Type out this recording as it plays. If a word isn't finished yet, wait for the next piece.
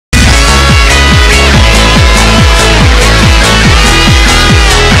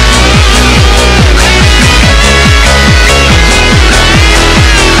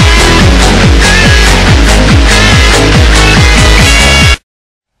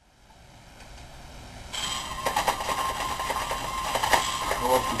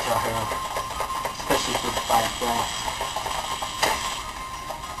Guitar Hero, especially for the Firefly.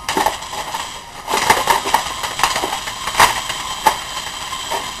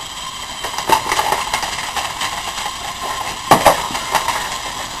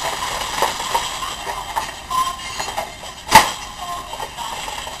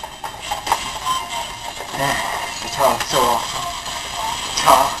 Guitar is so awesome.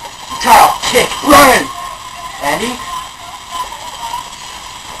 Guitar, kick, run! Andy?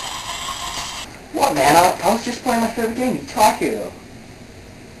 What, man? I was just playing my favorite game, Guitar Hero.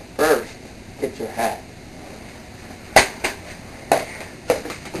 First, get your hat.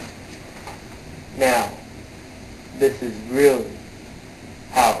 Now, this is really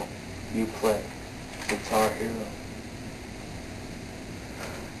how you play Guitar Hero.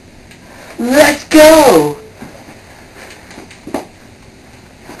 Let's go!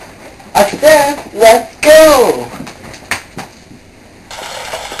 I said, let's go!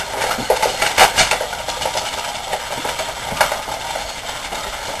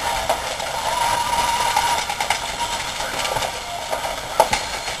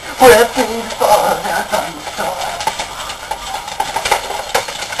 We're food for the dinosaur.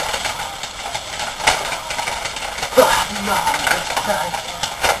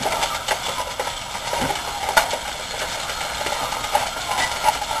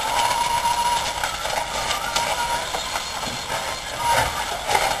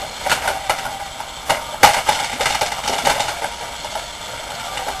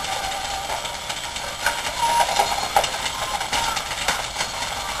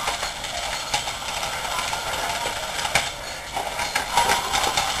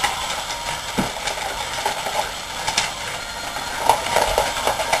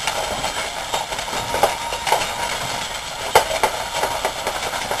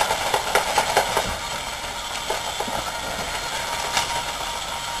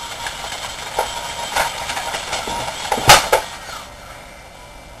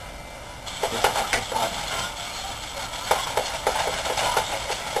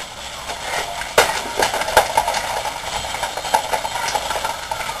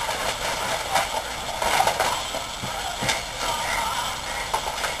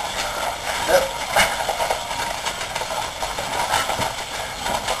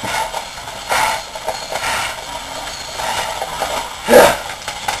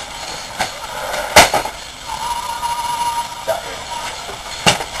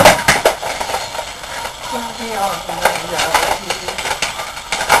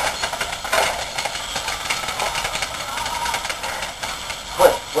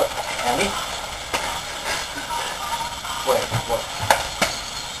 What, Andy? Wait, what?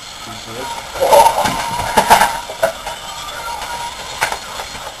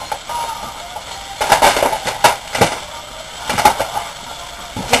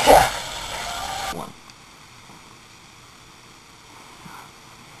 You good? One.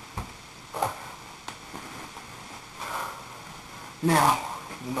 Now,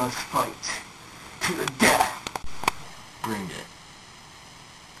 we must fight to the death. Bring it.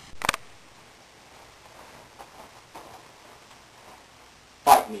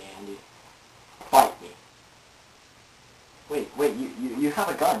 Fight me, Andy. Fight me. Wait, you have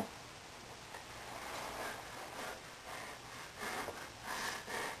a gun.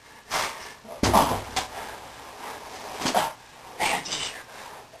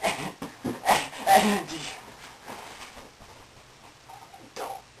 Andy!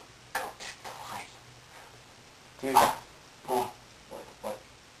 Don't go to play. Dude, what?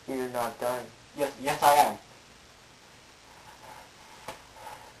 You're not done. Yes I am.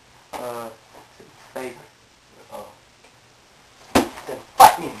 Fake. Then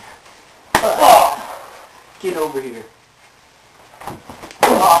fight me! Get over here.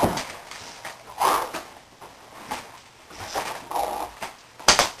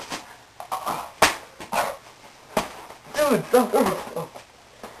 Dude, stop!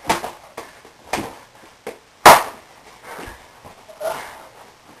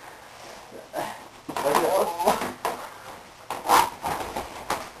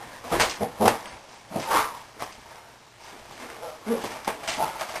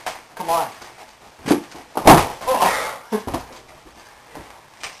 Come on.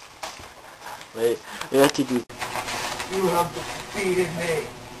 Wait, we have to do. You have defeated me.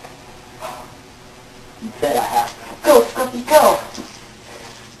 You bet I have. Go, Scruffy, go!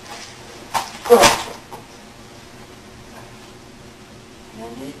 Go!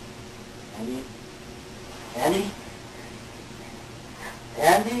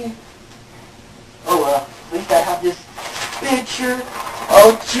 Andy? Oh well, at least I have this picture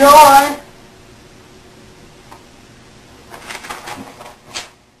of John!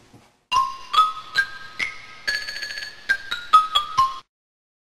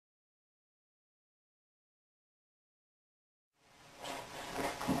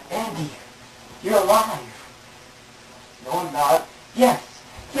 You're alive. No, I'm not. Yes.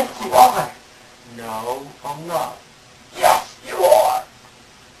 Yes, you are. No, I'm not. Yes, you are.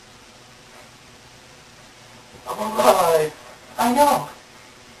 I'm alive. I know.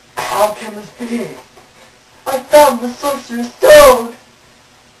 How can this be? I found the Sorcerer's Stone!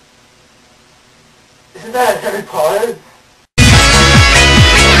 Isn't that Harry Potter?